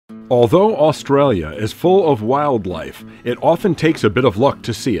Although Australia is full of wildlife, it often takes a bit of luck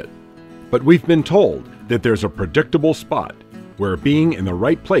to see it. But we've been told that there's a predictable spot where being in the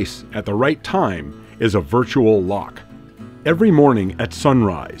right place at the right time is a virtual lock. Every morning at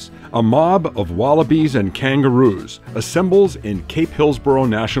sunrise, a mob of wallabies and kangaroos assembles in Cape Hillsborough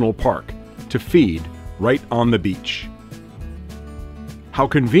National Park to feed right on the beach. How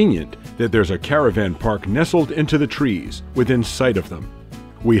convenient that there's a caravan park nestled into the trees within sight of them.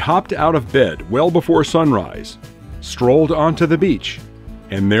 We hopped out of bed well before sunrise, strolled onto the beach,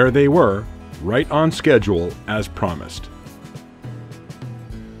 and there they were, right on schedule as promised.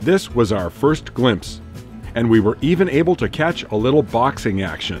 This was our first glimpse, and we were even able to catch a little boxing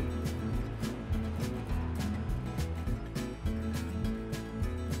action.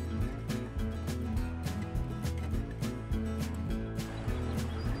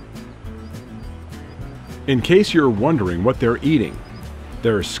 In case you're wondering what they're eating,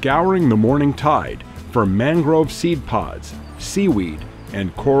 they're scouring the morning tide for mangrove seed pods, seaweed,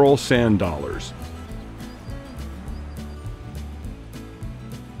 and coral sand dollars.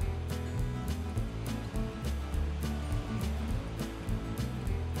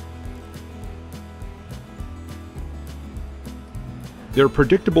 Their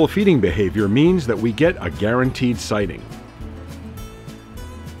predictable feeding behavior means that we get a guaranteed sighting.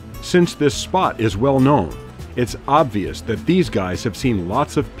 Since this spot is well known, it's obvious that these guys have seen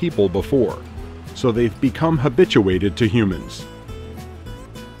lots of people before, so they've become habituated to humans.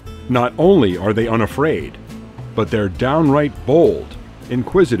 Not only are they unafraid, but they're downright bold,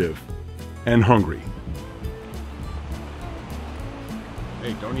 inquisitive, and hungry.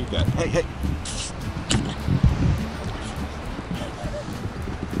 Hey, don't eat that. Hey, hey!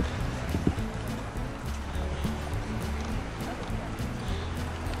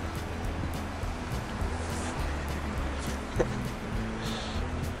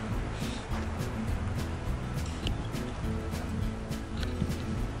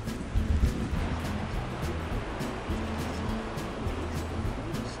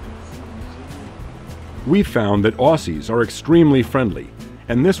 We've found that Aussies are extremely friendly,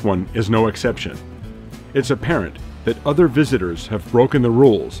 and this one is no exception. It's apparent that other visitors have broken the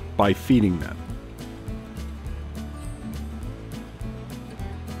rules by feeding them.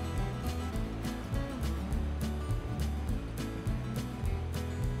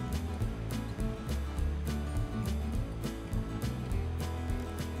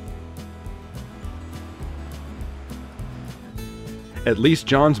 At least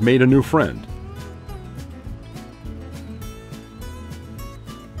John's made a new friend.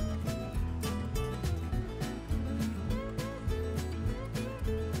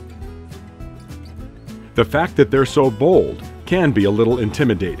 The fact that they're so bold can be a little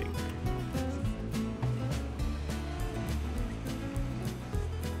intimidating.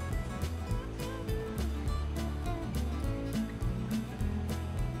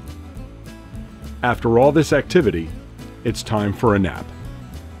 After all this activity, it's time for a nap.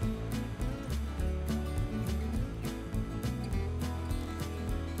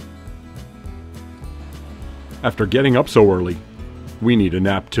 After getting up so early, we need a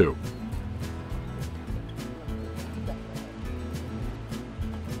nap too.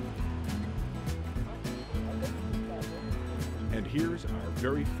 And here's our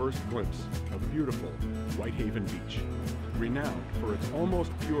very first glimpse of beautiful Whitehaven Beach, renowned for its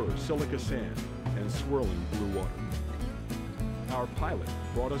almost pure silica sand and swirling blue water. Our pilot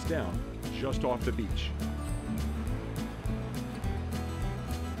brought us down just off the beach.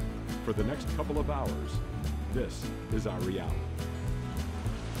 For the next couple of hours, this is our reality.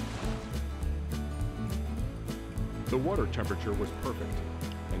 The water temperature was perfect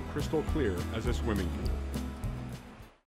and crystal clear as a swimming pool.